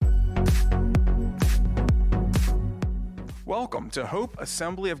Welcome to Hope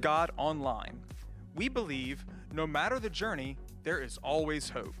Assembly of God Online. We believe no matter the journey, there is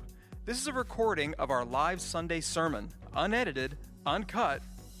always hope. This is a recording of our live Sunday sermon, unedited, uncut,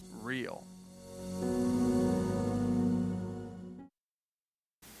 real.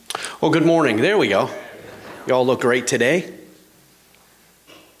 Well, good morning. There we go. You all look great today.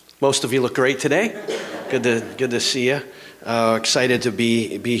 Most of you look great today. Good to see you. Excited to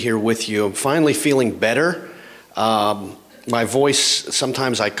be here with you. I'm finally feeling better. My voice,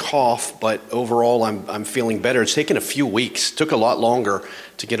 sometimes I cough, but overall I'm feeling better. It's taken a few weeks. It took a lot longer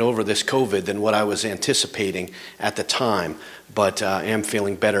to get over this COVID than what I was anticipating at the time, but I am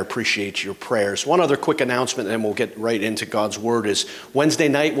feeling better. Appreciate your prayers. One other quick announcement, and then we'll get right into God's Word, is Wednesday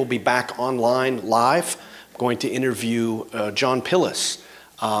night we'll be back online live. I'm going to interview John Pillis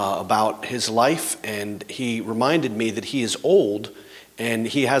about his life, and he reminded me that he is old and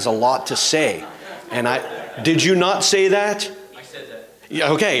he has a lot to say. And did you not say that? I said that.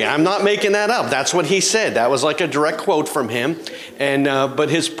 Yeah, okay, I'm not making that up. That's what he said. That was like a direct quote from him. And but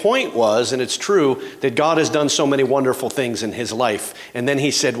his point was, and it's true, that God has done so many wonderful things in his life. And then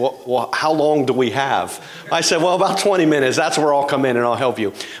he said, well, how long do we have? I said, well, about 20 minutes. That's where I'll come in and I'll help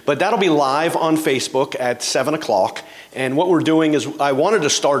you. But that'll be live on Facebook at 7 o'clock. And what we're doing is, I wanted to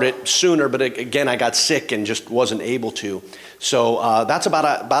start it sooner, but again, I got sick and just wasn't able to. So that's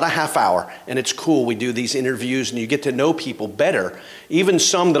about a half hour, and it's cool. We do these interviews, and you get to know people better. Even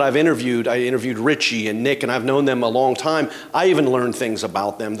some that I interviewed Richie and Nick, and I've known them a long time. I even learned things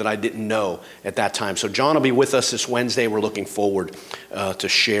about them that I didn't know at that time. So John will be with us this Wednesday. We're looking forward to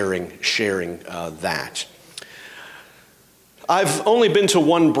sharing that. I've only been to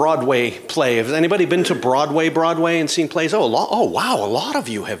one Broadway play. Has anybody been to Broadway and seen plays? Oh, wow, a lot of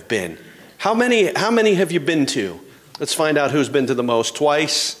you have been. How many have you been to? Let's find out who's been to the most.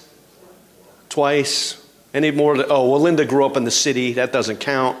 Twice? Any more? Oh, well, Linda grew up in the city. That doesn't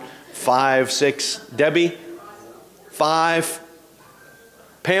count. 5, 6. Debbie? 5.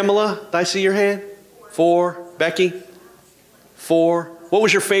 Pamela, did I see your hand? 4. Becky? 4. What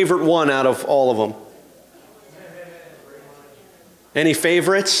was your favorite one out of all of them? Any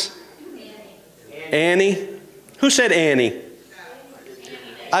favorites? Annie? Who said Annie?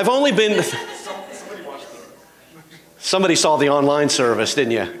 I've only been... Somebody saw the online service,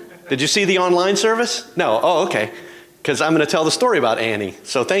 didn't you? Did you see the online service? No. Oh, okay. Because I'm going to tell the story about Annie.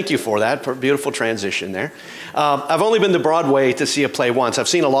 So thank you for that. For a beautiful transition there. I've only been to Broadway to see a play once. I've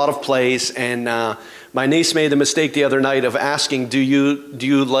seen a lot of plays, and my niece made the mistake the other night of asking, do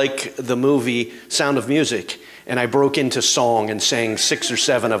you like the movie Sound of Music? And I broke into song and sang 6 or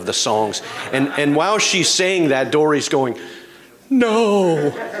 7 of the songs. And while she's saying that, Dory's going,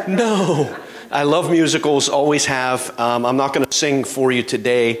 no. I love musicals, always have. I'm not going to sing for you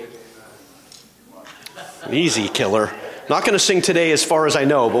today. Easy, killer. Not going to sing today as far as I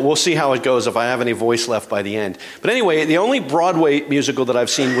know, but we'll see how it goes if I have any voice left by the end. But anyway, the only Broadway musical that I've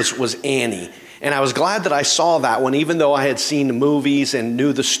seen was Annie. And I was glad that I saw that one, even though I had seen the movies and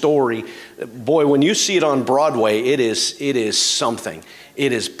knew the story. Boy, when you see it on Broadway, it is something.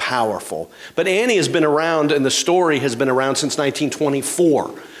 It is powerful. But Annie has been around, and the story has been around since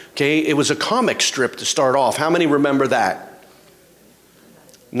 1924. Okay, it was a comic strip to start off. How many remember that?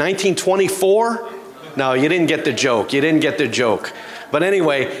 1924? No, you didn't get the joke. But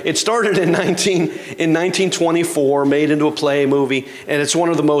anyway, it started in 1924, made into a play, movie, and it's one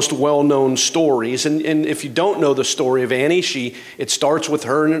of the most well-known stories. And if you don't know the story of Annie, it starts with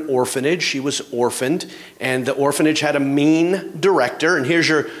her in an orphanage. She was orphaned, and the orphanage had a mean director. And here's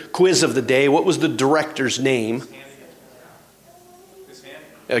your quiz of the day. What was the director's name?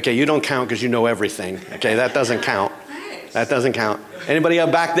 Okay, you don't count because you know everything. Okay, that doesn't count. Anybody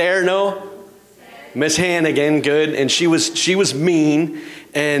up back there? No? Miss Hannigan, good. And she was mean.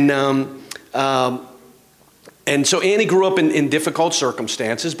 And so Annie grew up in difficult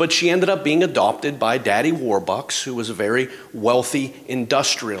circumstances, but she ended up being adopted by Daddy Warbucks, who was a very wealthy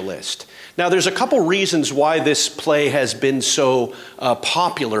industrialist. Now, there's a couple reasons why this play has been so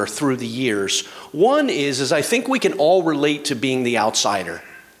popular through the years. One is I think we can all relate to being the outsider,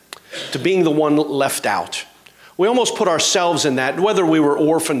 to being the one left out. We almost put ourselves in that, whether we were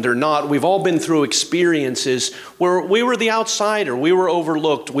orphaned or not. We've all been through experiences where we were the outsider, we were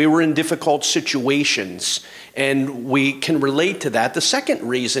overlooked, we were in difficult situations, and we can relate to that. The second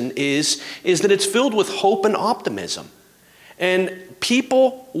reason is that it's filled with hope and optimism. And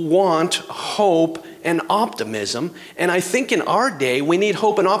people want hope and optimism, and I think in our day we need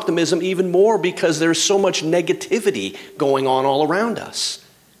hope and optimism even more because there's so much negativity going on all around us.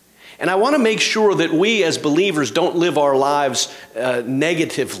 And I want to make sure that we as believers don't live our lives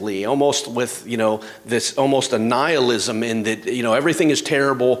negatively, almost with, this almost a nihilism in that, everything is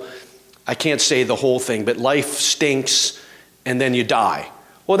terrible. I can't say the whole thing, but life stinks and then you die.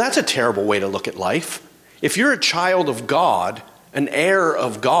 Well, that's a terrible way to look at life. If you're a child of God, an heir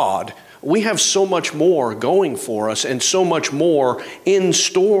of God, we have so much more going for us and so much more in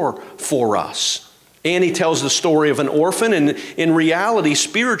store for us. Annie tells the story of an orphan, and in reality,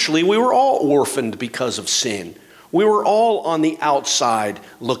 spiritually, we were all orphaned because of sin. We were all on the outside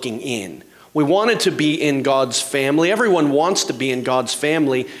looking in. We wanted to be in God's family. Everyone wants to be in God's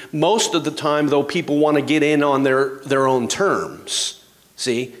family. Most of the time, though, people want to get in on their own terms.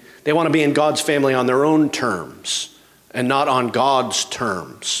 See? They want to be in God's family on their own terms and not on God's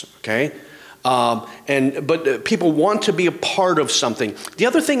terms, okay? But people want to be a part of something. The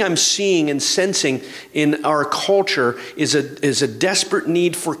other thing I'm seeing and sensing in our culture is a desperate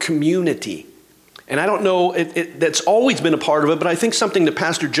need for community. And I don't know, that's always been a part of it, but I think something that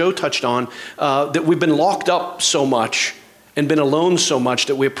Pastor Joe touched on, that we've been locked up so much and been alone so much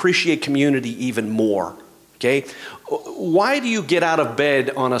that we appreciate community even more, okay? Why do you get out of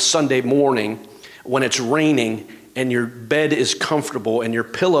bed on a Sunday morning when it's raining and your bed is comfortable and your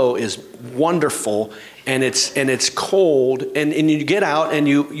pillow is wonderful and it's cold and you get out and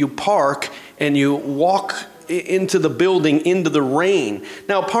you park and you walk into the building into the rain?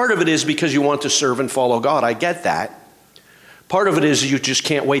 Now, part of it is because you want to serve and follow God. I get that. Part of it is you just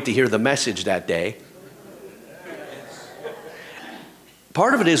can't wait to hear the message that day.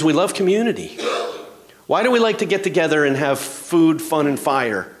 Part of it is we love community. Why do we like to get together and have food, fun, and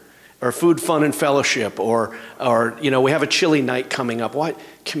fire? Or food, fun, and fellowship, or we have a chili night coming up. What?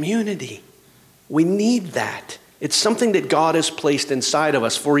 Community. We need that. It's something that God has placed inside of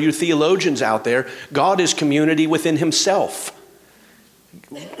us. For you theologians out there, God is community within himself.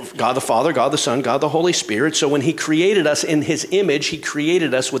 God the Father, God the Son, God the Holy Spirit. So when he created us in his image, he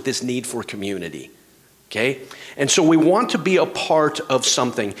created us with this need for community. Okay? And so we want to be a part of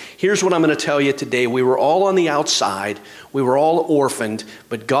something. Here's what I'm going to tell you today. We were all on the outside. We were all orphaned,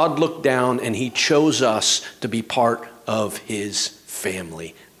 but God looked down and he chose us to be part of his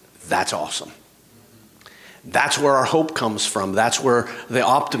family. That's awesome. That's where our hope comes from. That's where the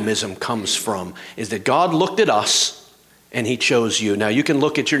optimism comes from, is that God looked at us and he chose you. Now you can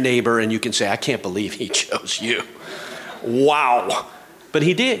look at your neighbor and you can say, I can't believe he chose you. Wow. But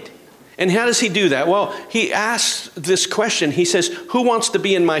he did. And how does he do that? Well, he asks this question. He says, who wants to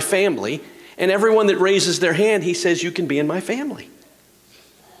be in my family? And everyone that raises their hand, he says, you can be in my family.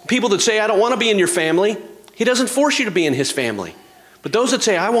 People that say, I don't want to be in your family, he doesn't force you to be in his family. But those that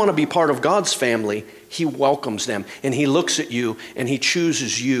say, I want to be part of God's family, he welcomes them. And he looks at you and he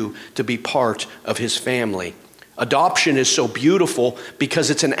chooses you to be part of his family. Adoption is so beautiful because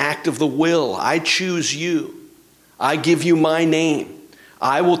it's an act of the will. I choose you. I give you my name.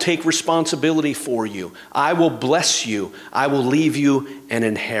 I will take responsibility for you. I will bless you. I will leave you an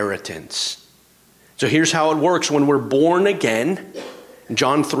inheritance. So here's how it works when we're born again. In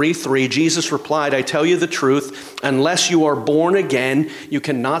John 3:3, Jesus replied, I tell you the truth, unless you are born again, you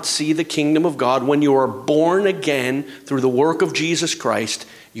cannot see the kingdom of God. When you are born again through the work of Jesus Christ,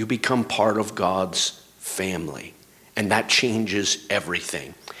 you become part of God's family. And that changes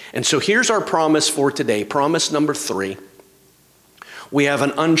everything. And so here's our promise for today. Promise number 3. We have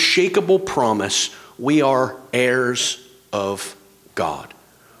an unshakable promise. We are heirs of God.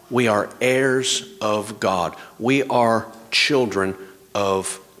 We are heirs of God. We are children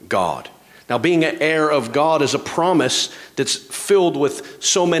of God. Now, being an heir of God is a promise that's filled with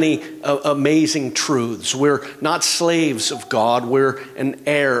so many amazing truths. We're not slaves of God. We're an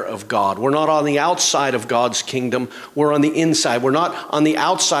heir of God. We're not on the outside of God's kingdom. We're on the inside. We're not on the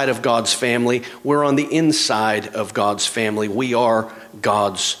outside of God's family. We're on the inside of God's family. We are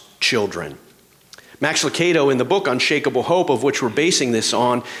God's children. Max Lucado, in the book Unshakable Hope, of which we're basing this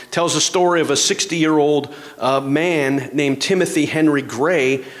on, tells a story of a 60-year-old man named Timothy Henry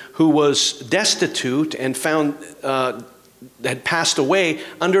Gray, who was destitute and had passed away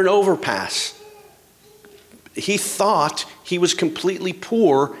under an overpass. He thought he was completely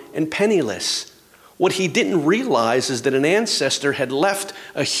poor and penniless. What he didn't realize is that an ancestor had left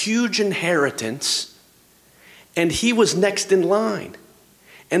a huge inheritance, and he was next in line.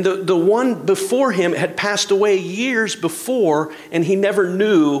 And the one before him had passed away years before, and he never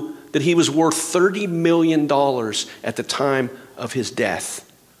knew that he was worth $30 million at the time of his death.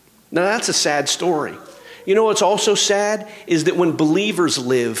 Now, that's a sad story. You know what's also sad is that when believers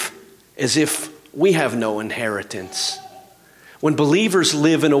live as if we have no inheritance, when believers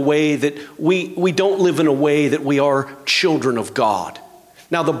live in a way that we don't live in a way that we are children of God.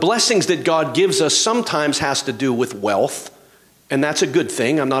 Now, the blessings that God gives us sometimes has to do with wealth, and that's a good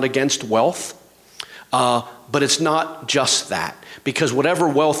thing. I'm not against wealth, but it's not just that, because whatever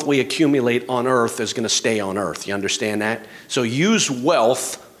wealth we accumulate on earth is going to stay on earth. You understand that? So use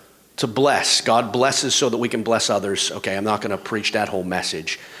wealth to bless. God blesses so that we can bless others. Okay, I'm not going to preach that whole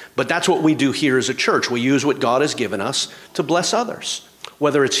message, but that's what we do here as a church. We use what God has given us to bless others,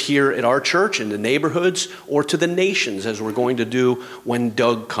 whether it's here at our church, in the neighborhoods, or to the nations, as we're going to do when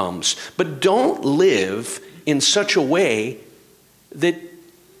Doug comes. But don't live in such a way that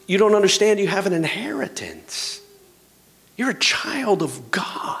you don't understand you have an inheritance. You're a child of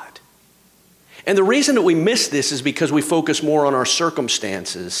God. And the reason that we miss this is because we focus more on our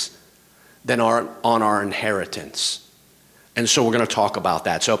circumstances than on our inheritance. And so we're going to talk about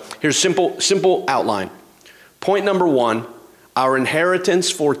that. So here's simple outline. Point number 1, our inheritance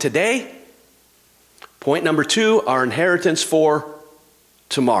for today. Point number 2, our inheritance for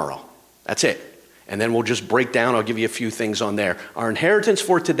tomorrow. That's it. And then we'll just break down. I'll give you a few things on there. Our inheritance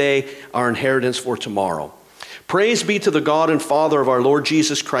for today, our inheritance for tomorrow. Praise be to the God and Father of our Lord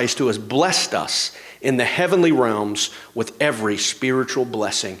Jesus Christ, who has blessed us in the heavenly realms with every spiritual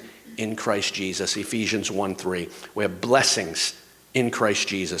blessing in Christ Jesus. Ephesians 1:3. We have blessings in Christ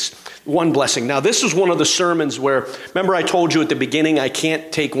Jesus. One blessing. Now, this is one of the sermons where, remember I told you at the beginning, I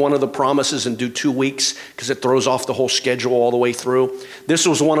can't take one of the promises and do 2 weeks because it throws off the whole schedule all the way through. This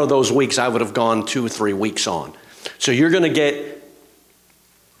was one of those weeks I would have gone 2 or 3 weeks on. So you're going to get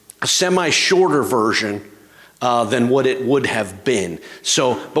a semi-shorter version than what it would have been.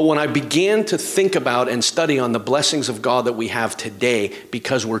 But when I began to think about and study on the blessings of God that we have today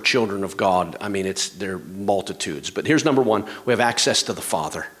because we're children of God, I mean, there are multitudes. But here's number 1, we have access to the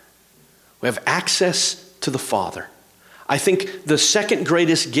Father. We have access to the Father. I think the second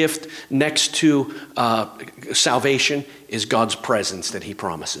greatest gift next to salvation is God's presence that he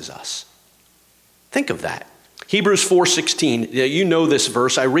promises us. Think of that. Hebrews 4:16, you know this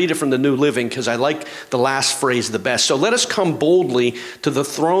verse. I read it from the New Living because I like the last phrase the best. So let us come boldly to the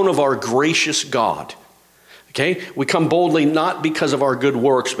throne of our gracious God. Okay? We come boldly not because of our good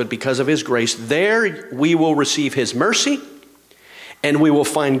works, but because of his grace. There we will receive his mercy, and we will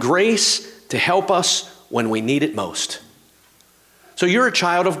find grace to help us when we need it most. So you're a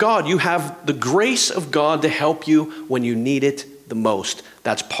child of God. You have the grace of God to help you when you need it the most.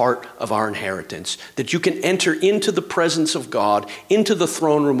 That's part of our inheritance. That you can enter into the presence of God, into the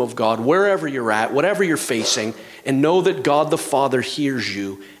throne room of God, wherever you're at, whatever you're facing, and know that God the Father hears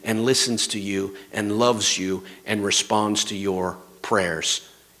you and listens to you and loves you and responds to your prayers.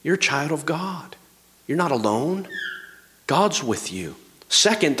 You're a child of God. You're not alone. God's with you.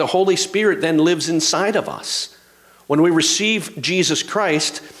 Second, the Holy Spirit then lives inside of us. When we receive Jesus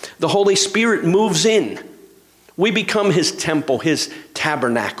Christ, the Holy Spirit moves in. We become his temple, his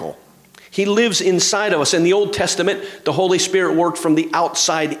tabernacle. He lives inside of us. In the Old Testament, the Holy Spirit worked from the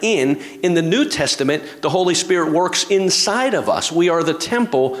outside in. In the New Testament, the Holy Spirit works inside of us. We are the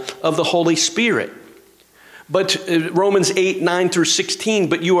temple of the Holy Spirit. But Romans 8:9-16,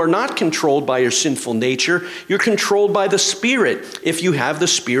 but you are not controlled by your sinful nature. You're controlled by the Spirit, if you have the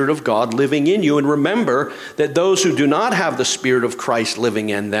Spirit of God living in you. And remember that those who do not have the Spirit of Christ living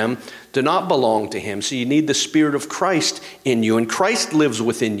in them do not belong to him. So you need the Spirit of Christ in you, and Christ lives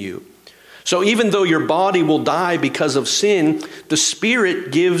within you. So even though your body will die because of sin, the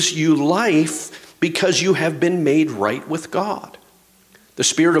Spirit gives you life because you have been made right with God. The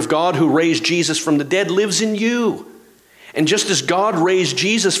Spirit of God who raised Jesus from the dead lives in you. And just as God raised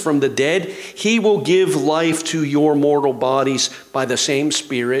Jesus from the dead, he will give life to your mortal bodies by the same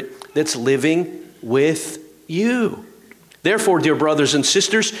Spirit that's living with you. Therefore, dear brothers and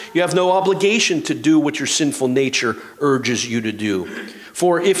sisters, you have no obligation to do what your sinful nature urges you to do.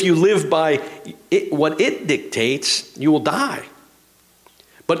 For if you live by what it dictates, you will die.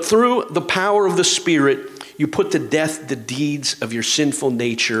 But through the power of the Spirit, you put to death the deeds of your sinful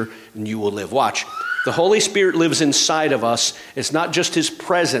nature, and you will live. Watch. The Holy Spirit lives inside of us. It's not just his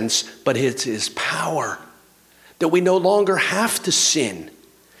presence, but it's his power. That we no longer have to sin.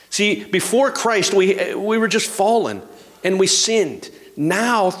 See, before Christ, we were just fallen, and we sinned.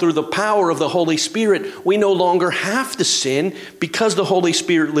 Now, through the power of the Holy Spirit, we no longer have to sin because the Holy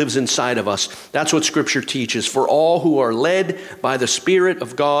Spirit lives inside of us. That's what Scripture teaches. For all who are led by the Spirit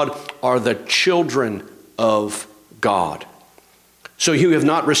of God are the children of God. So you have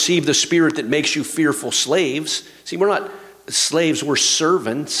not received the spirit that makes you fearful slaves. See, we're not slaves, we're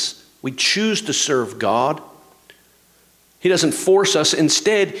servants. We choose to serve God. He doesn't force us.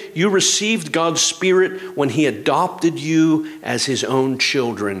 Instead, you received God's Spirit when he adopted you as his own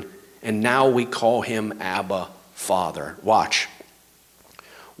children, and now we call him Abba, Father. Watch.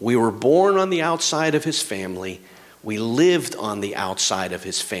 We were born on the outside of his family. We lived on the outside of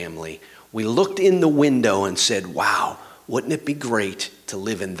his family. We looked in the window and said, wow, wouldn't it be great to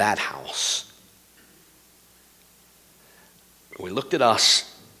live in that house? We looked at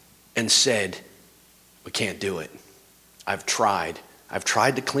us and said, we can't do it. I've tried. I've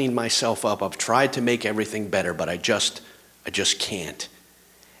tried to clean myself up. I've tried to make everything better, but I just can't.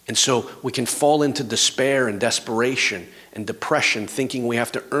 And so we can fall into despair and desperation and depression, thinking we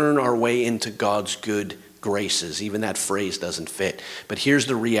have to earn our way into God's good graces. Even that phrase doesn't fit. But here's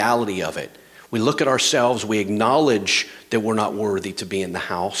the reality of it. We look at ourselves, we acknowledge that we're not worthy to be in the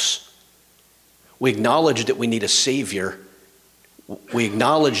house. We acknowledge that we need a Savior. We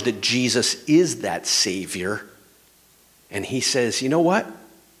acknowledge that Jesus is that Savior. And he says, you know what?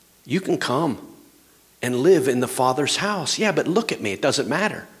 You can come and live in the Father's house. Yeah, but look at me. It doesn't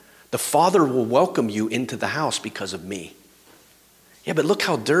matter. The Father will welcome you into the house because of me. Yeah, but look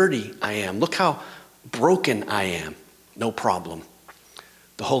how dirty I am. Look how broken I am. No problem.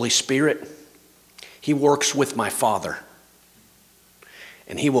 The Holy Spirit, he works with my Father.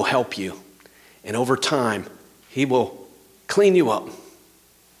 And he will help you. And over time, he will clean you up.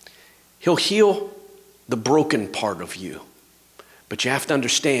 He'll heal the broken part of you. But you have to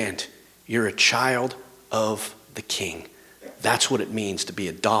understand, you're a child of the King. That's what it means to be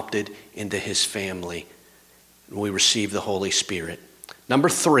adopted into his family. We receive the Holy Spirit. Number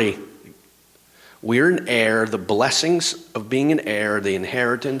 3, we're an heir. The blessings of being an heir, the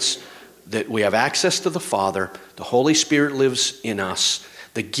inheritance, that we have access to the Father. The Holy Spirit lives in us.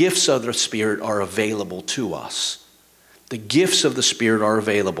 The gifts of the Spirit are available to us. The gifts of the Spirit are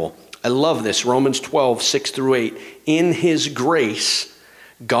available. I love this. Romans 12, 6 through 8. In his grace,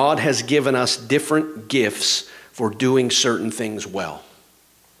 God has given us different gifts for doing certain things well.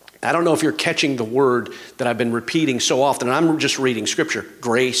 I don't know if you're catching the word that I've been repeating so often. I'm just reading scripture.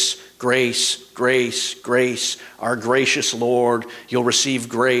 Grace, grace, grace, grace. Our gracious Lord, you'll receive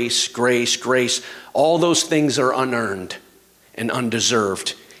grace, grace, grace. All those things are unearned and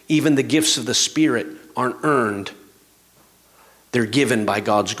undeserved. Even the gifts of the Spirit aren't earned. They're given by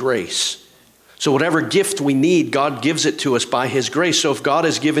God's grace. So whatever gift we need, God gives it to us by his grace. So if God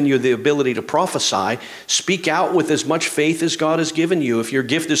has given you the ability to prophesy, speak out with as much faith as God has given you. If your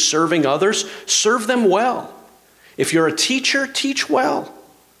gift is serving others, serve them well. If you're a teacher, teach well.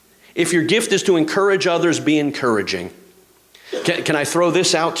 If your gift is to encourage others, be encouraging. Can I throw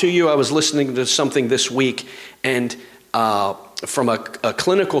this out to you? I was listening to something this week, and from a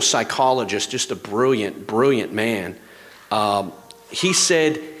clinical psychologist, just a brilliant, brilliant man. He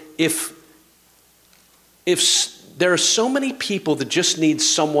said, if there are so many people that just need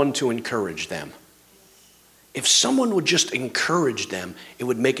someone to encourage them, if someone would just encourage them, it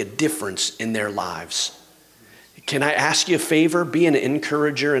would make a difference in their lives. Can I ask you a favor? Be an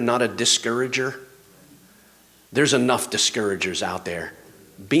encourager and not a discourager. There's enough discouragers out there.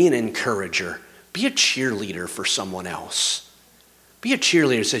 Be an encourager. Be a cheerleader for someone else. Be a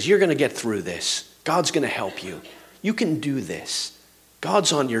cheerleader that says, you're going to get through this. God's going to help you. You can do this.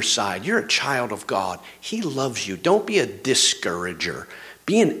 God's on your side. You're a child of God. He loves you. Don't be a discourager.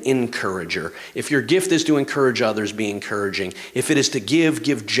 Be an encourager. If your gift is to encourage others, be encouraging. If it is to give,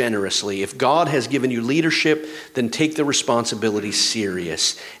 give generously. If God has given you leadership, then take the responsibility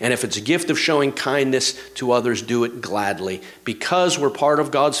serious. And if it's a gift of showing kindness to others, do it gladly. Because we're part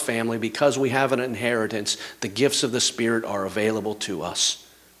of God's family, because we have an inheritance, the gifts of the Spirit are available to us.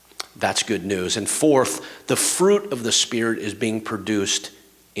 That's good news. And fourth, the fruit of the Spirit is being produced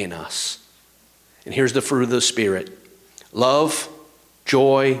in us. And here's the fruit of the Spirit: love,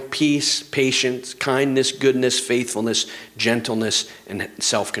 joy, peace, patience, kindness, goodness, faithfulness, gentleness, and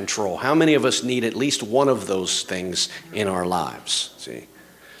self-control. How many of us need at least one of those things in our lives? See,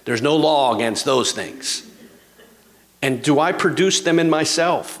 there's no law against those things. And do I produce them in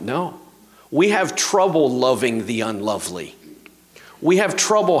myself? No. We have trouble loving the unlovely. We have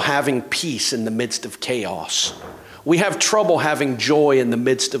trouble having peace in the midst of chaos. We have trouble having joy in the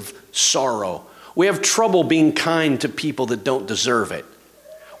midst of sorrow. We have trouble being kind to people that don't deserve it.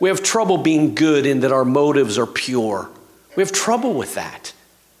 We have trouble being good in that our motives are pure. We have trouble with that.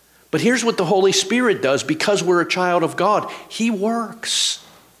 But here's what the Holy Spirit does. Because we're a child of God, he works.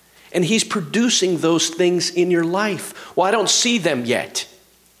 And he's producing those things in your life. Well, I don't see them yet.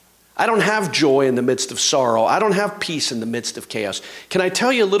 I don't have joy in the midst of sorrow. I don't have peace in the midst of chaos. Can I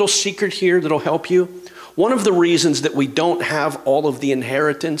tell you a little secret here that'll help you? One of the reasons that we don't have all of the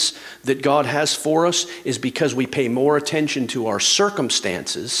inheritance that God has for us is because we pay more attention to our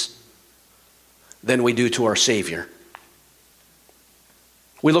circumstances than we do to our Savior.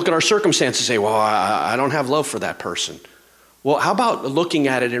 We look at our circumstances and say, well, I don't have love for that person. Well, how about looking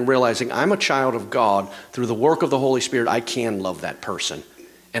at it and realizing I'm a child of God through the work of the Holy Spirit, I can love that person,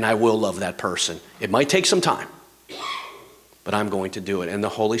 and I will love that person. It might take some time, but I'm going to do it, and the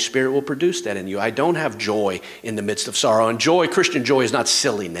Holy Spirit will produce that in you. I don't have joy in the midst of sorrow, and joy, Christian joy, is not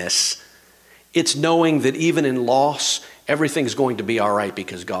silliness. It's knowing that even in loss, everything's going to be all right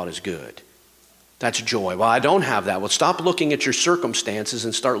because God is good. That's joy. Well, I don't have that. Well, stop looking at your circumstances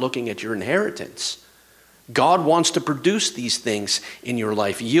and start looking at your inheritance. God wants to produce these things in your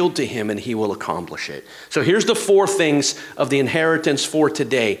life. Yield to him and he will accomplish it. So here's the 4 things of the inheritance for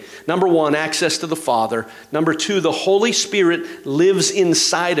today. Number 1, access to the Father. Number 2, the Holy Spirit lives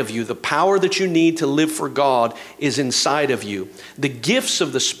inside of you. The power that you need to live for God is inside of you. The gifts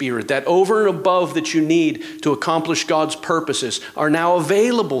of the Spirit, that over and above that you need to accomplish God's purposes, are now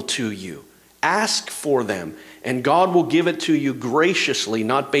available to you. Ask for them, and God will give it to you graciously,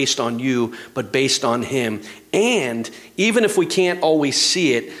 not based on you, but based on him. And even if we can't always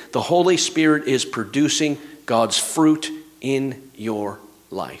see it, the Holy Spirit is producing God's fruit in your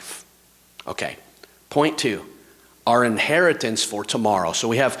life. Okay, point 2, our inheritance for tomorrow. So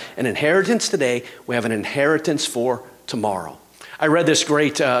we have an inheritance today, we have an inheritance for tomorrow. I read this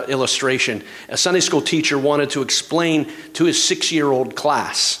great illustration. A Sunday school teacher wanted to explain to his 6-year-old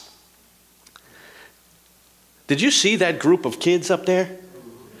class. Did you see that group of kids up there?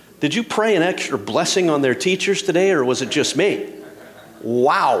 Did you pray an extra blessing on their teachers today, or was it just me?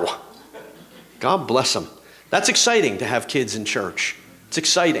 Wow. God bless them. That's exciting to have kids in church. It's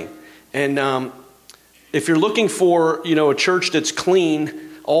exciting. And if you're looking for, a church that's clean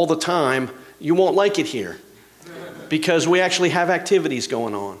all the time, you won't like it here because we actually have activities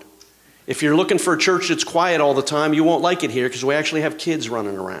going on. If you're looking for a church that's quiet all the time, you won't like it here because we actually have kids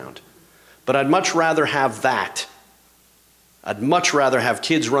running around. But I'd much rather have that. I'd much rather have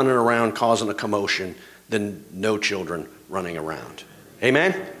kids running around causing a commotion than no children running around.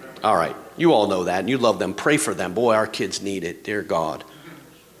 Amen? All right. You all know that, and you love them. Pray for them. Boy, our kids need it. Dear God.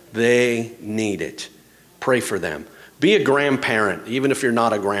 They need it. Pray for them. Be a grandparent, even if you're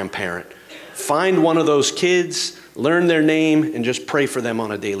not a grandparent. Find one of those kids, learn their name, and just pray for them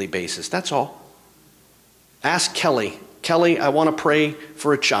on a daily basis. That's all. Ask Kelly. Kelly, I want to pray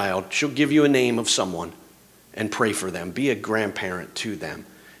for a child. She'll give you a name of someone and pray for them. Be a grandparent to them.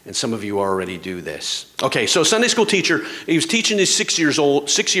 And some of you already do this. Okay, so Sunday school teacher, he was teaching his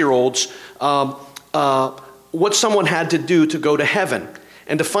 6-year-olds what someone had to do to go to heaven.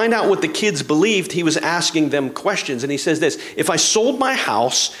 And to find out what the kids believed, he was asking them questions. And he says this: if I sold my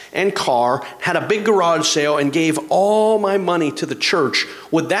house and car, had a big garage sale, and gave all my money to the church,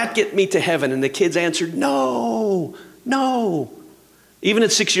 would that get me to heaven? And the kids answered, no. Even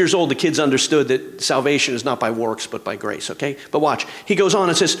at 6 years old, the kids understood that salvation is not by works, but by grace, okay? But watch. He goes on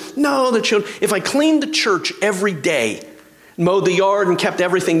and says, no, the children, if I cleaned the church every day, mowed the yard and kept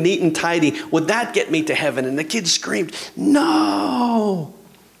everything neat and tidy, would that get me to heaven? And the kids screamed, no.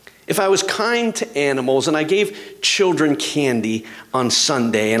 If I was kind to animals and I gave children candy on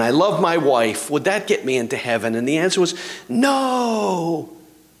Sunday and I loved my wife, would that get me into heaven? And the answer was no.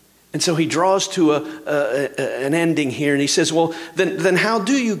 And so he draws to an ending here, and he says, well, then how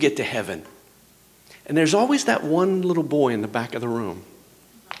do you get to heaven? And there's always that one little boy in the back of the room.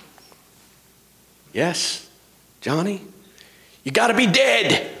 Yes, Johnny? You got to be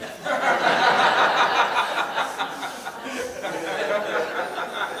dead.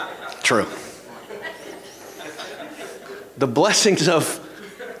 True. The blessings of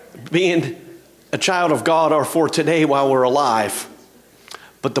being a child of God are for today while we're alive.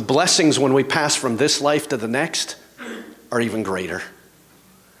 But the blessings when we pass from this life to the next are even greater.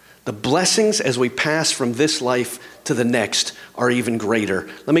 The blessings as we pass from this life to the next are even greater.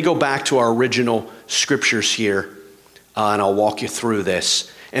 Let me go back to our original scriptures here, and I'll walk you through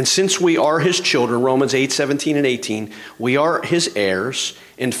this. And since we are his children, Romans 8:17 and 18, we are his heirs.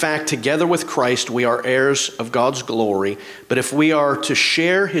 In fact, together with Christ, we are heirs of God's glory. But if we are to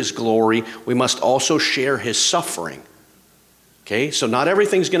share his glory, we must also share his suffering. Okay, so not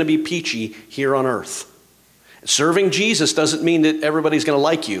everything's going to be peachy here on earth. Serving Jesus doesn't mean that everybody's going to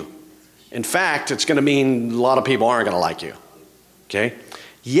like you. In fact, it's going to mean a lot of people aren't going to like you. Okay?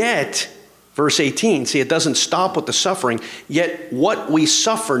 Yet, verse 18, see, it doesn't stop with the suffering. Yet what we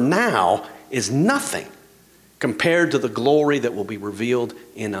suffer now is nothing compared to the glory that will be revealed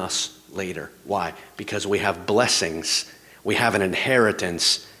in us later. Why? Because we have blessings. We have an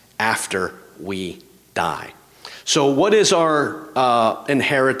inheritance after we die. So what is our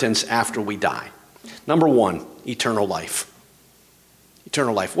inheritance after we die? Number 1, eternal life.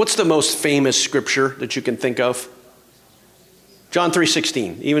 Eternal life. What's the most famous scripture that you can think of? John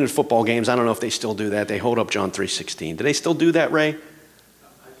 3:16. Even in football games, I don't know if they still do that. They hold up John 3:16. Do they still do that, Ray?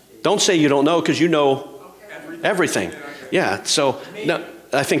 Don't say you don't know, because you know everything. Yeah, so no,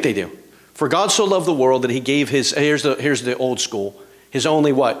 I think they do. For God so loved the world that he gave his, here's the old school, his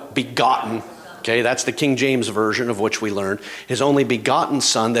only what? Begotten. Okay, that's the King James version of which we learned. His only begotten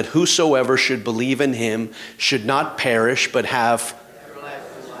Son, that whosoever should believe in him should not perish, but have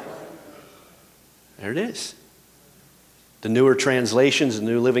everlasting life. There it is. The newer translations, the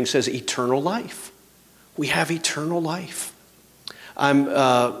New Living says eternal life. We have eternal life. I'm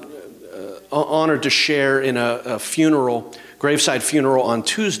honored to share in a funeral, graveside funeral on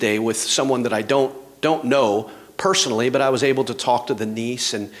Tuesday with someone that I don't know personally, but I was able to talk to the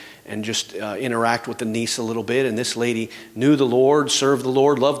niece and just interact with the niece a little bit. And this lady knew the Lord, served the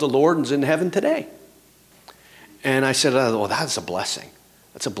Lord, loved the Lord, and is in heaven today. And I said, well, that's a blessing.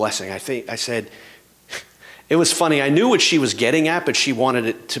 That's a blessing. I said, it was funny. I knew what she was getting at, but she wanted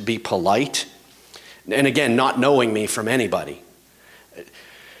it to be polite. And again, not knowing me from anybody.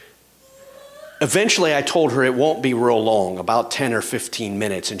 Eventually, I told her it won't be real long, about 10 or 15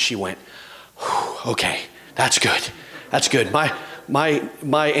 minutes. And she went, okay, that's good. That's good. My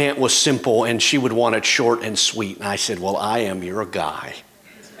aunt was simple, and she would want it short and sweet. And I said, well, I am your guy.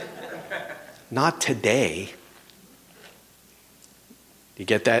 Not today. You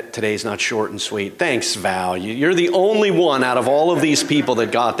get that? Today's not short and sweet. Thanks, Val. You're the only one out of all of these people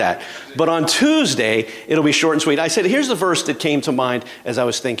that got that. But on Tuesday, it'll be short and sweet. I said, here's the verse that came to mind as I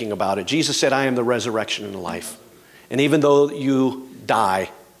was thinking about it. Jesus said, I am the resurrection and the life. And even though you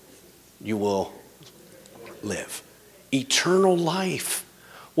die, you will live. Eternal life.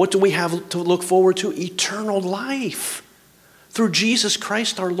 What do we have to look forward to? Eternal life. Through Jesus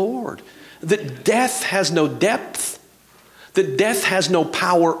Christ our Lord. That death has no depth. That death has no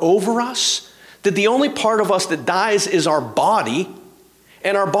power over us. That the only part of us that dies is our body.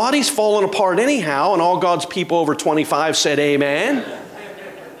 And our body's fallen apart anyhow. And all God's people over 25 said amen.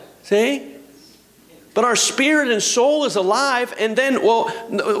 See? But our spirit and soul is alive. And then, well,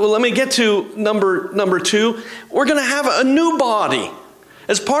 let me get to number 2. We're going to have a new body.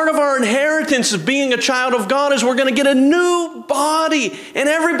 As part of our inheritance of being a child of God is we're going to get a new body. And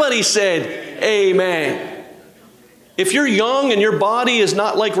everybody said amen. If you're young and your body is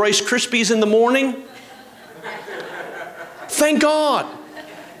not like Rice Krispies in the morning, thank God.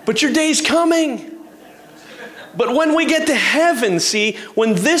 But your day's coming. But when we get to heaven, see,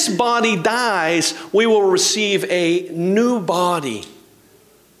 when this body dies, we will receive a new body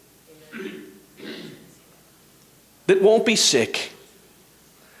that won't be sick,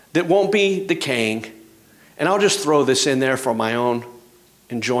 that won't be decaying. And I'll just throw this in there for my own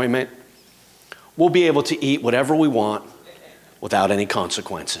enjoyment. We'll be able to eat whatever we want without any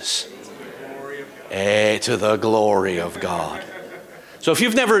consequences. To the glory of God. So if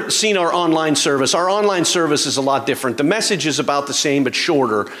you've never seen our online service is a lot different. The message is about the same but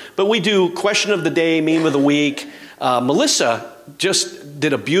shorter. But we do question of the day, meme of the week. Melissa just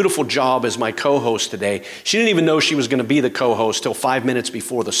did a beautiful job as my co-host today. She didn't even know she was going to be the co-host till 5 minutes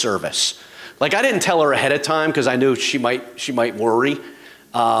before the service. Like, I didn't tell her ahead of time because I knew she might worry.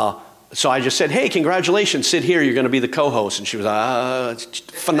 So I just said, hey, congratulations, sit here, you're going to be the co-host. And she was it's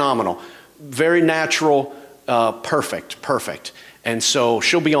phenomenal. Very natural, perfect. And so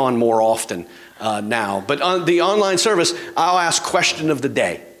she'll be on more often now. But on the online service, I'll ask question of the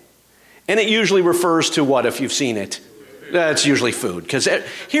day. And it usually refers to what, if you've seen it? It's usually food. Because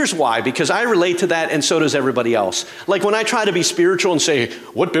here's why. Because I relate to that, and so does everybody else. Like when I try to be spiritual and say,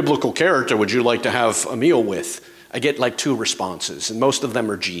 what biblical character would you like to have a meal with? I get like 2 responses, and most of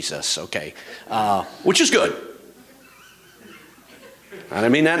them are Jesus, okay? Which is good. I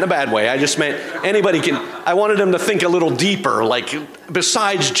didn't mean that in a bad way. I just meant anybody can. I wanted them to think a little deeper, like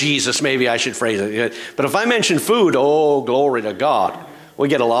besides Jesus, maybe I should phrase it. But if I mention food, oh, glory to God. We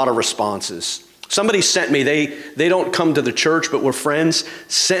get a lot of responses. Somebody sent me, they don't come to the church, but we're friends,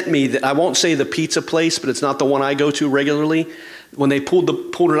 sent me, I won't say the pizza place, but it's not the one I go to regularly. When they pulled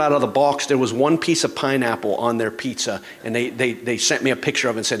it out of the box, there was 1 piece of pineapple on their pizza. And they sent me a picture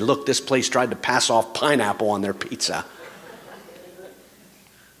of it and said, look, this place tried to pass off pineapple on their pizza.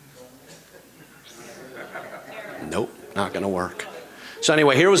 Nope, not going to work. So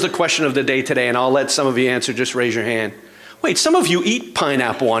anyway, here was the question of the day today, and I'll let some of you answer. Just raise your hand. Wait, some of you eat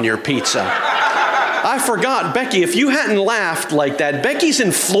pineapple on your pizza. I forgot. Becky, if you hadn't laughed like that, Becky's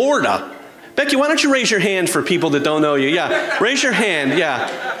in Florida. Becky, why don't you raise your hand for people that don't know you? Yeah, raise your hand.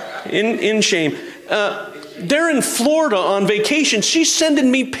 Yeah, in shame. They're in Florida on vacation. She's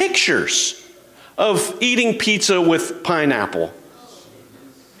sending me pictures of eating pizza with pineapple.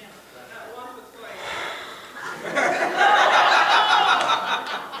 'Cause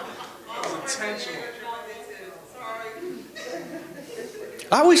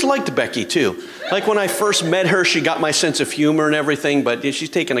always liked Becky too. Like when I first met her, she got my sense of humor and everything, but she's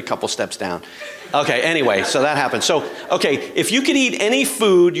taken a couple steps down. Okay, anyway, so that happened. So, okay, if you could eat any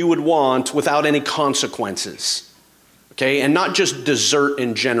food you would want without any consequences, okay, and not just dessert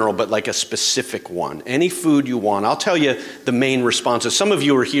in general, but like a specific one, any food you want, I'll tell you the main responses. Some of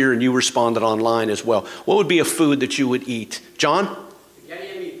you are here and you responded online as well. What would be a food that you would eat? John? Spaghetti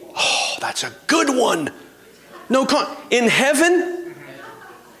and meatballs. Oh, that's a good one. In heaven,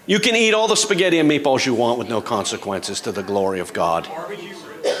 you can eat all the spaghetti and meatballs you want with no consequences to the glory of God.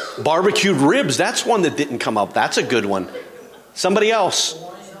 Barbecued ribs, that's one that didn't come up. That's a good one. Somebody else.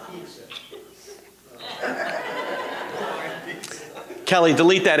 Kelly,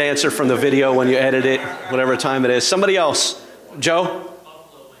 delete that answer from the video when you edit it, whatever time it is. Somebody else. Joe?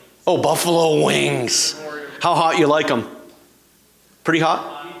 Oh, buffalo wings. How hot you like them? Pretty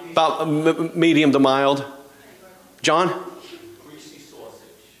hot? About medium to mild. John?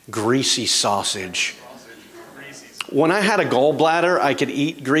 Greasy sausage. When I had a gallbladder, I could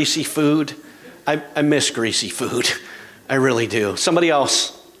eat greasy food. I miss greasy food. I really do. Somebody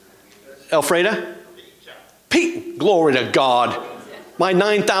else. Elfreda? Pete. Glory to God. My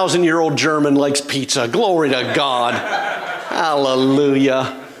 9,000-year-old German likes pizza. Glory to God.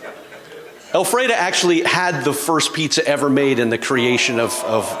 Hallelujah. Elfreda actually had the first pizza ever made in the creation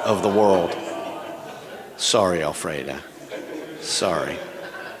of the world. Sorry, Elfreda. Sorry.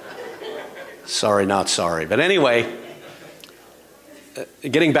 Sorry, not sorry. But anyway,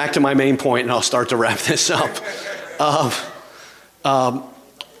 getting back to my main point, and I'll start to wrap this up.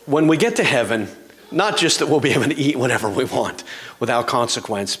 When we get to heaven, not just that we'll be able to eat whatever we want without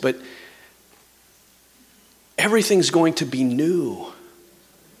consequence, but everything's going to be new.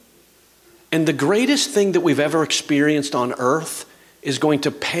 And the greatest thing that we've ever experienced on earth is going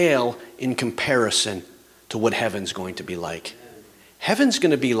to pale in comparison to what heaven's going to be like. Heaven's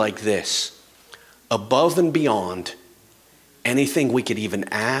going to be like this. Above and beyond anything we could even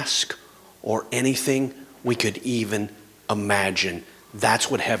ask or anything we could even imagine. That's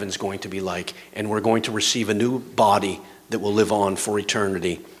what heaven's going to be like. And we're going to receive a new body that will live on for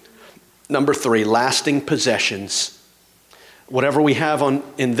eternity. Number 3, lasting possessions. Whatever we have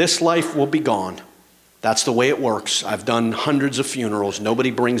in this life will be gone. That's the way it works. I've done hundreds of funerals.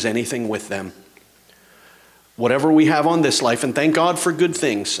 Nobody brings anything with them. Whatever we have on this life, and thank God for good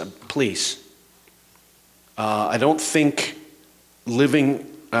things, please. I don't think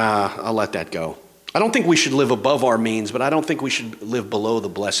I'll let that go. I don't think we should live above our means, but I don't think we should live below the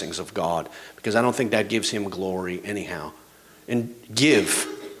blessings of God, because I don't think that gives him glory anyhow. And give.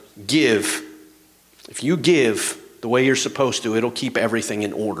 If you give the way you're supposed to, it'll keep everything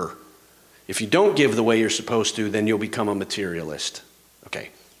in order. If you don't give the way you're supposed to, then you'll become a materialist. Okay,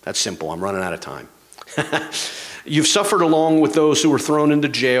 that's simple. I'm running out of time. You've suffered along with those who were thrown into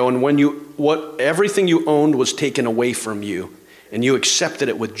jail, and when everything you owned was taken away from you, and you accepted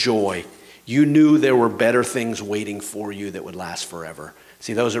it with joy, you knew there were better things waiting for you that would last forever.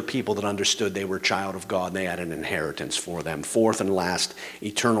 See, those are people that understood they were a child of God, and they had an inheritance for them. Fourth and last,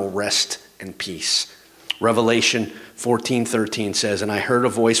 eternal rest and peace. Revelation 14:13 says, "And I heard a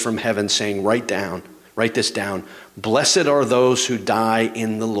voice from heaven saying, write this down, blessed are those who die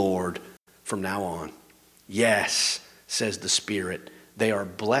in the Lord from now on. Yes, says the Spirit, they are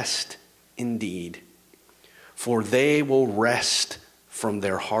blessed indeed, for they will rest from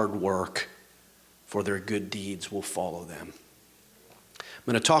their hard work, for their good deeds will follow them." I'm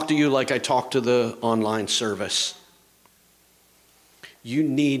going to talk to you like I talked to the online service. You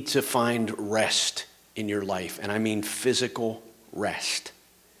need to find rest in your life, and I mean physical rest.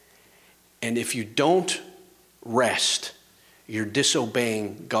 And if you don't rest, you're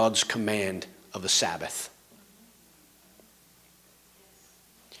disobeying God's command of a Sabbath.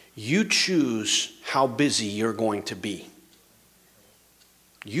 You choose how busy you're going to be.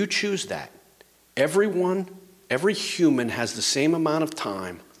 You choose that. Every human has the same amount of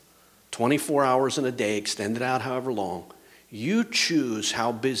time, 24 hours in a day, extended out however long. You choose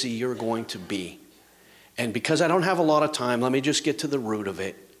how busy you're going to be. And because I don't have a lot of time, let me just get to the root of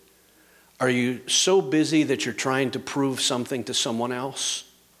it. Are you so busy that you're trying to prove something to someone else?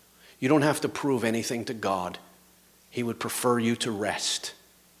 You don't have to prove anything to God. He would prefer you to rest.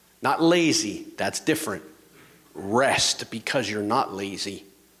 Not lazy, that's different. Rest because you're not lazy.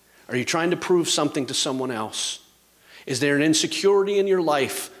 Are you trying to prove something to someone else? Is there an insecurity in your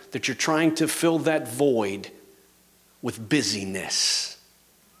life that you're trying to fill that void with busyness?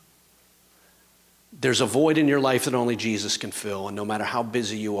 There's a void in your life that only Jesus can fill, and no matter how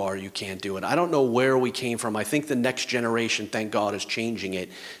busy you are, you can't do it. I don't know where we came from. I think the next generation, thank God, is changing it.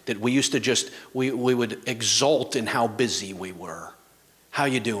 That we used to we would exult in how busy we were. How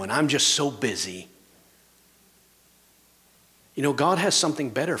you doing? I'm just so busy. You know, God has something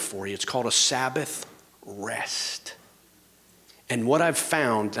better for you. It's called a Sabbath rest. And what I've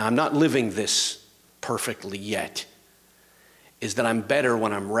found, and I'm not living this perfectly yet, is that I'm better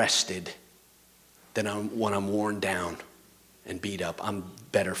when I'm rested than when I'm worn down and beat up. I'm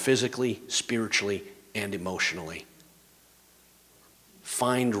better physically, spiritually, and emotionally.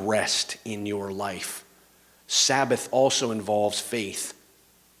 Find rest in your life. Sabbath also involves faith,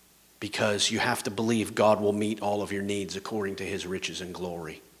 because you have to believe God will meet all of your needs according to his riches and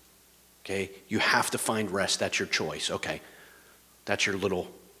glory. Okay? You have to find rest. That's your choice. Okay. That's your little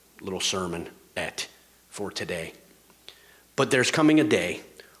sermon for today. But there's coming a day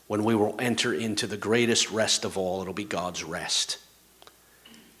when we will enter into the greatest rest of all. It'll be God's rest.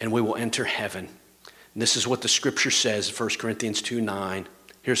 And we will enter heaven. And this is what the scripture says, 1 Corinthians 2:9.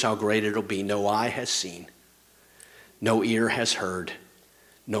 Here's how great it'll be. No eye has seen, no ear has heard,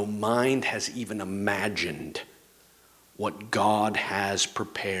 no mind has even imagined what God has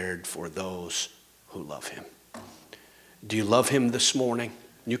prepared for those who love him. Do you love him this morning?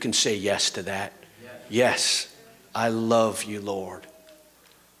 You can say yes to that. Yes, I love you, Lord.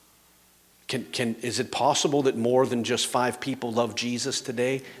 Is it possible that more than just 5 people love Jesus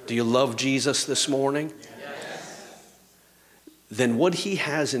today? Do you love Jesus this morning? Yes. Then what he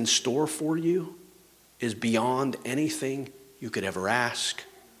has in store for you is beyond anything you could ever ask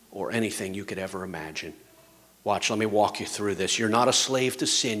or anything you could ever imagine. Watch, let me walk you through this. You're not a slave to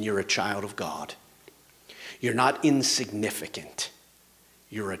sin. You're a child of God. You're not insignificant.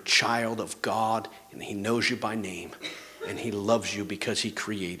 You're a child of God, and he knows you by name, and he loves you because he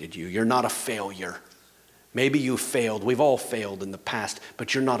created you. You're not a failure. Maybe you failed. We've all failed in the past,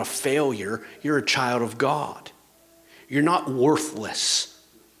 but you're not a failure. You're a child of God. You're not worthless.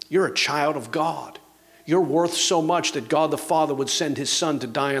 You're a child of God. You're worth so much that God the Father would send his Son to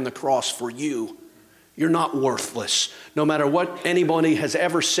die on the cross for you. You're not worthless. No matter what anybody has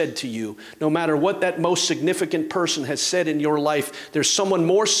ever said to you, no matter what that most significant person has said in your life, there's someone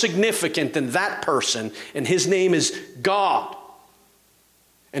more significant than that person, and his name is God.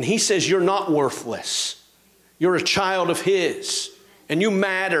 And he says you're not worthless. You're a child of his, and you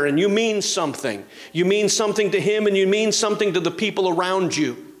matter, and you mean something. You mean something to him, and you mean something to the people around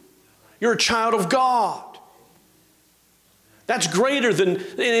you. You're a child of God. That's greater than,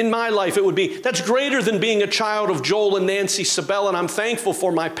 in my life it would be, that's greater than being a child of Joel and Nancy Sabella, and I'm thankful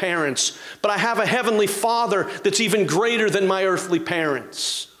for my parents. But I have a heavenly Father that's even greater than my earthly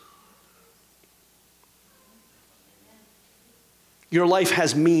parents. Your life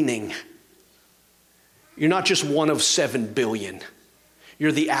has meaning. You're not just one of 7 billion.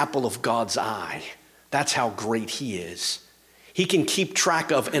 You're the apple of God's eye. That's how great he is. He can keep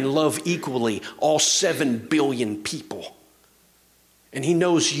track of and love equally all 7 billion people. And he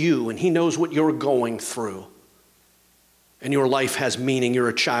knows you, and he knows what you're going through. And your life has meaning. You're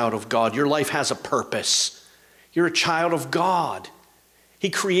a child of God. Your life has a purpose. You're a child of God. He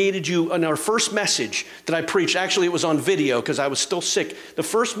created you. In our first message that I preached, actually it was on video because I was still sick. The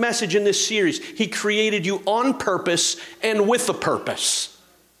first message in this series, he created you on purpose and with a purpose.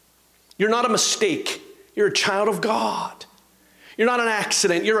 You're not a mistake. You're a child of God. You're not an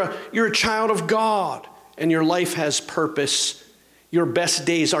accident. You're a child of God. And your life has purpose. Your best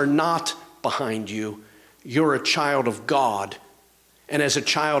days are not behind you. You're a child of God. And as a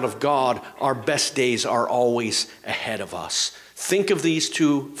child of God, our best days are always ahead of us. Think of these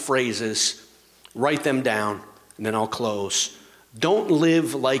 2 phrases. Write them down, and then I'll close. Don't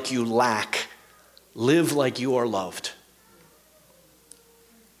live like you lack. Live like you are loved.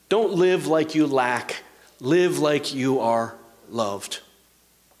 Don't live like you lack. Live like you are loved.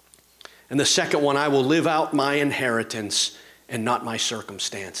 And the second one, I will live out my inheritance and not my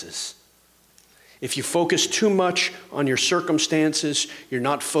circumstances. If you focus too much on your circumstances, you're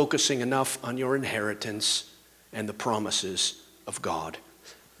not focusing enough on your inheritance and the promises of God.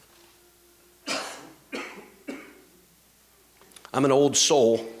 I'm an old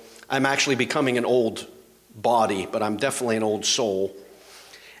soul. I'm actually becoming an old body, but I'm definitely an old soul.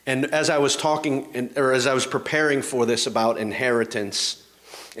 And as I was as I was preparing for this about inheritance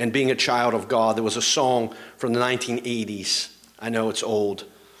and being a child of God, there was a song from the 1980s. I know it's old.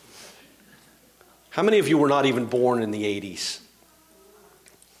 How many of you were not even born in the 80s?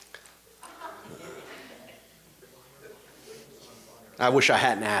 I wish I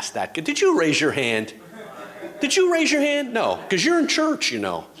hadn't asked that. Did you raise your hand? Did you raise your hand? No, because you're in church, you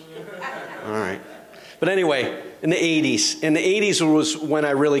know. All right. But anyway, in the 80s was when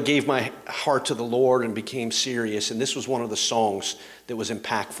I really gave my heart to the Lord and became serious. And this was one of the songs that was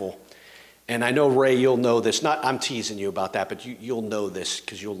impactful. And I know, Ray, you'll know this. I'm teasing you about that, but you'll know this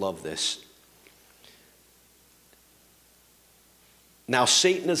because you'll love this. Now,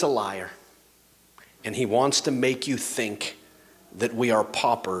 Satan is a liar, and he wants to make you think that we are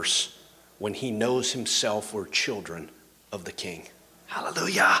paupers when he knows himself we're children of the King.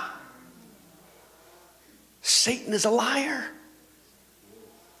 Hallelujah. Satan is a liar.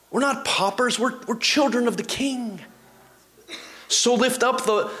 We're not paupers, we're children of the King. So lift up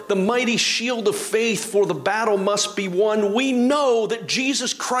the mighty shield of faith, for the battle must be won. We know that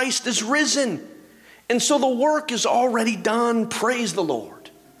Jesus Christ is risen. And so the work is already done. Praise the Lord.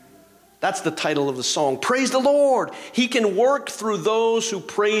 That's the title of the song. Praise the Lord. He can work through those who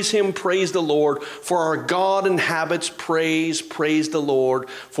praise him. Praise the Lord. For our God inhabits praise. Praise the Lord.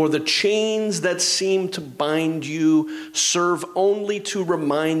 For the chains that seem to bind you serve only to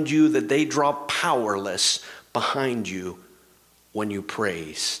remind you that they drop powerless behind you when you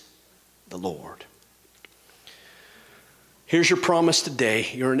praise the Lord. Here's your promise today.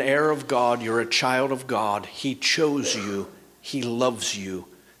 You're an heir of God. You're a child of God. He chose you. He loves you.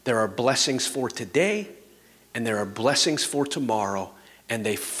 There are blessings for today, and there are blessings for tomorrow, and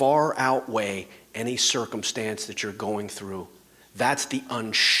they far outweigh any circumstance that you're going through. That's the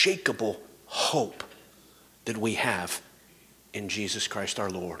unshakable hope that we have in Jesus Christ our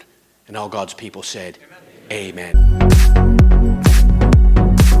Lord. And all God's people said, Amen.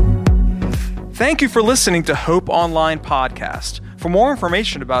 Thank you for listening to Hope Online Podcast. For more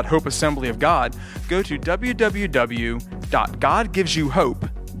information about Hope Assembly of God, go to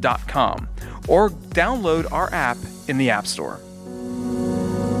www.godgivesyouhope.com or download our app in the App Store.